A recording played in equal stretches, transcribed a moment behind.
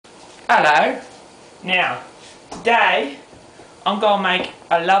Hello. Now, today I'm gonna make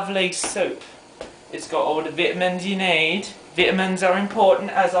a lovely soup. It's got all the vitamins you need. Vitamins are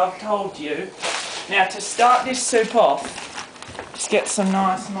important, as I've told you. Now, to start this soup off, just get some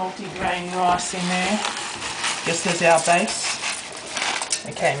nice multi-grain rice in there, just as our base.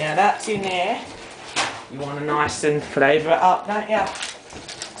 Okay, now that's in there. You want to nice and flavour it up, don't you?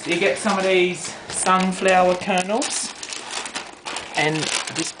 So you get some of these sunflower kernels and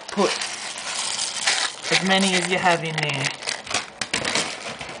just put as many as you have in there.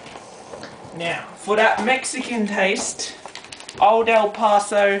 Now, for that Mexican taste, Old El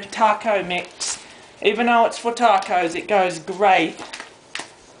Paso taco mix. Even though it's for tacos, it goes great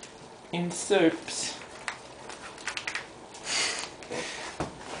in soups.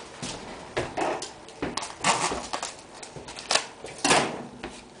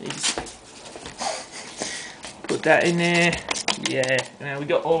 Put that in there. Yeah. Now we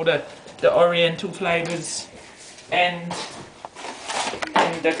got all the oriental flavours and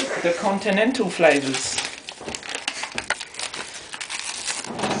the continental flavours.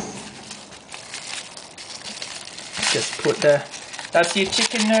 Just put that's your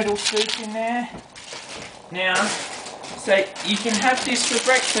chicken noodle soup in there. Now, so you can have this for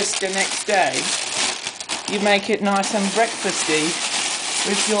breakfast the next day. You make it nice and breakfasty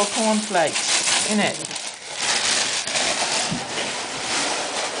with your cornflakes in it.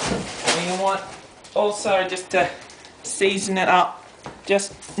 And you want also just to season it up,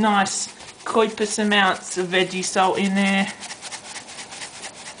 just nice copious amounts of veggie salt in there.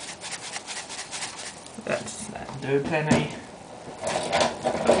 That'll do plenty.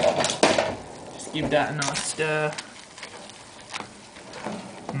 Just give that a nice stir.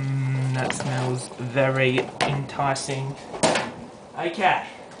 That smells very enticing. Okay,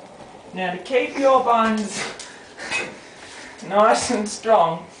 now to keep your buns nice and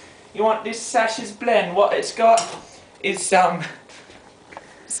strong, you want this Sash's blend. What it's got is some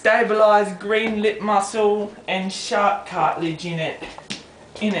stabilised green lip mussel and shark cartilage in it.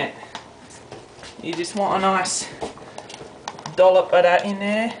 You just want a nice dollop of that in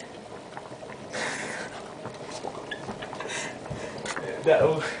there.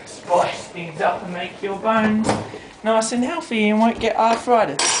 That'll spice things up and make your bones nice and healthy and won't get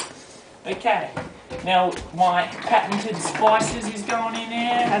arthritis. Okay, now my patented spices is going in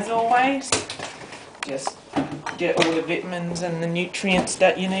there as always. Just get all the vitamins and the nutrients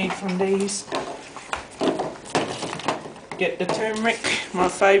that you need from these. Get the turmeric, my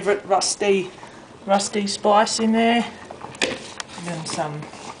favourite rusty spice in there. And then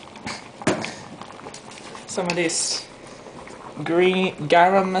some of this green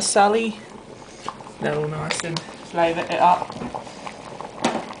garam masala. That'll nice and flavour it up.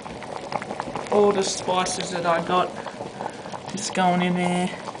 All the spices that I got just going in there.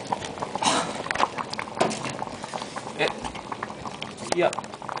 Yep,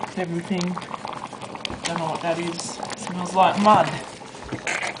 everything. Don't know what that is. Smells like mud.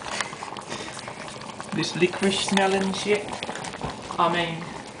 This licorice smelling shit. I mean,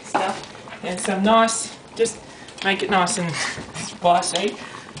 stuff. And some nice, just make it nice and spicy.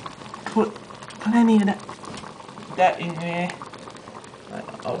 Put plenty of that in there.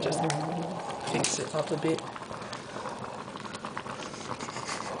 I'll just fix it up a bit.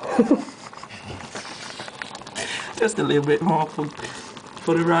 Just a little bit more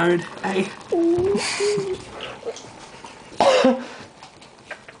for the road, eh?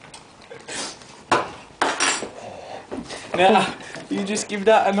 Now, you just give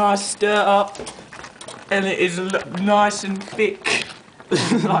that a nice stir up, and it is nice and thick,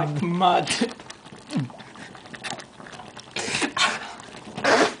 like mud.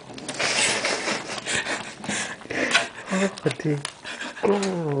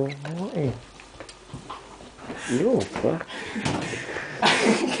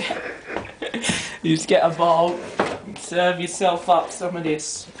 You just get a bowl, and serve yourself up some of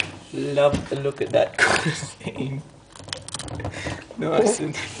this. Love to look at that cuisine. Nice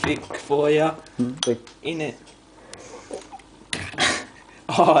and thick for you. In it.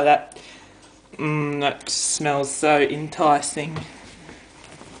 Oh, that smells so enticing.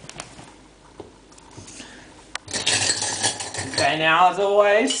 Okay, now as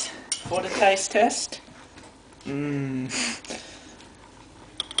always, for the taste test.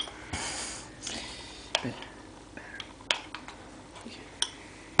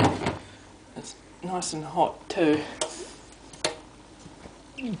 It's nice and hot too.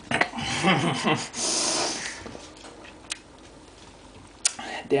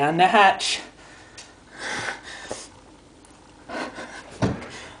 Down the hatch.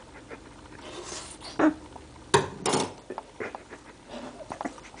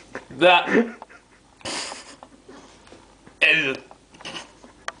 That is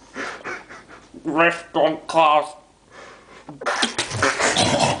restaurant class.